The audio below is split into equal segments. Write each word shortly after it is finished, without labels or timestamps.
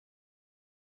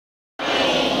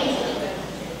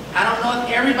know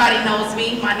everybody knows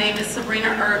me. My name is Sabrina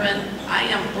Urban. I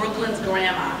am Brooklyn's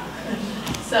grandma.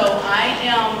 So I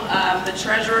am the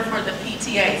treasurer for the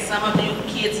PTA. Some of you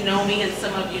kids know me and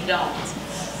some of you don't.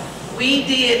 We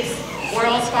did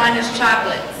World's Finest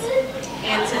Chocolates,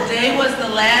 and today was the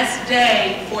last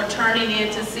day for turning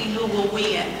in to see who will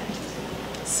win.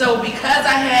 So because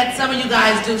I had some of you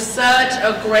guys do such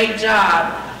a great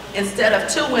job, instead of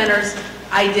 2 winners,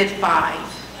 I did 5.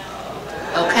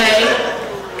 Okay?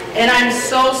 And I'm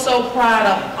so, so proud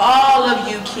of all of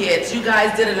you kids. You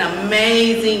guys did an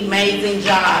amazing, amazing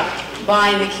job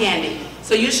buying the candy.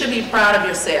 So you should be proud of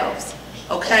yourselves.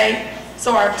 Okay?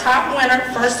 So our top winner,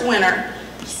 first winner,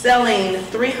 selling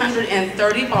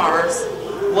 330 bars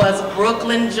was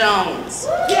Brooklyn Jones.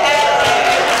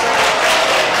 Yay!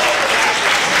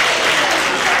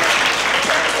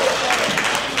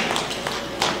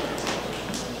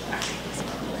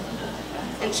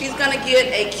 And she's going to get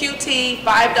a QT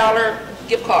 $5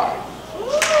 gift card.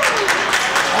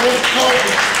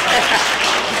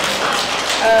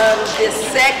 The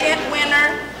second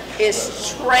winner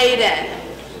is Trayden.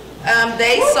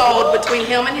 They sold, between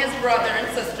him and his brother and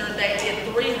sister, they did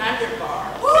 300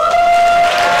 bars.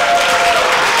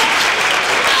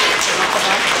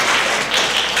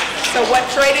 So what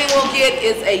Trayden will get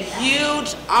is a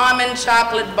huge almond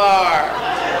chocolate bar.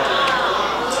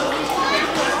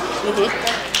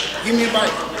 Give me a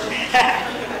bite.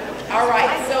 All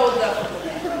right, so the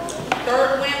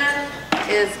third winner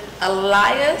is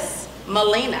Elias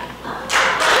Molina.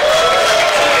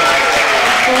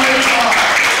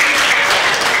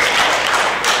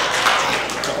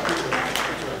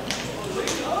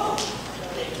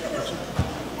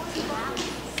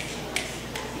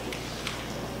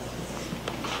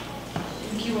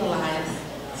 Thank you, Elias.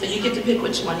 So you get to pick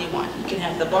which one you want. You can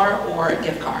have the bar or a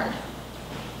gift card.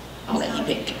 I'll let you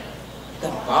pick. The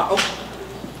bar. Oh,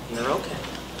 you're okay.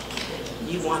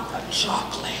 You want the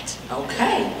chocolate.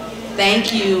 Okay.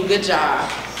 Thank you. Good job.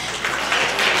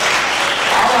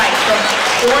 All right. So the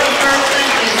fourth person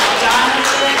is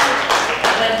Jonathan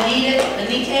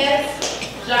Benitez.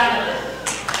 Jonathan.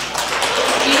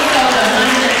 He sold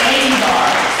 180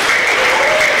 bars.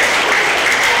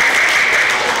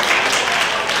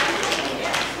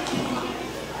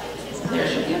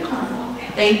 There's your gift card.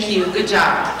 Thank you. Good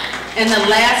job. And the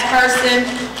last person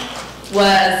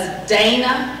was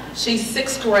Dana. She's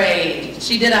 6th grade.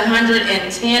 She did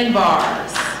 110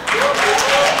 bars.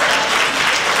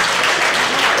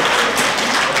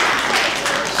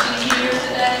 She here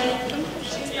today?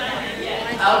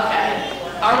 Okay.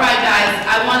 All right, guys.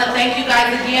 I want to thank you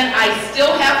guys again. I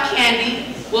still have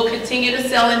candy. We'll continue to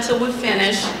sell until we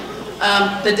finish.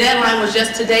 The deadline was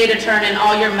just today to turn in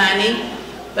all your money.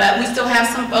 But we still have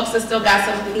some folks that still got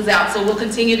some things out, so we'll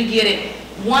continue to get it.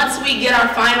 Once we get our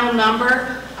final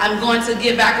number, I'm going to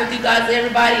get back with you guys,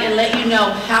 everybody, and let you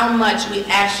know how much we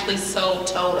actually sold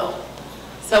total.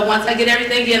 So once I get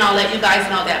everything in, I'll let you guys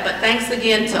know that. But thanks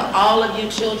again to all of you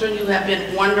children. You have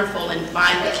been wonderful in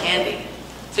buying the candy.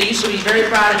 So you should be very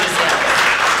proud of yourselves.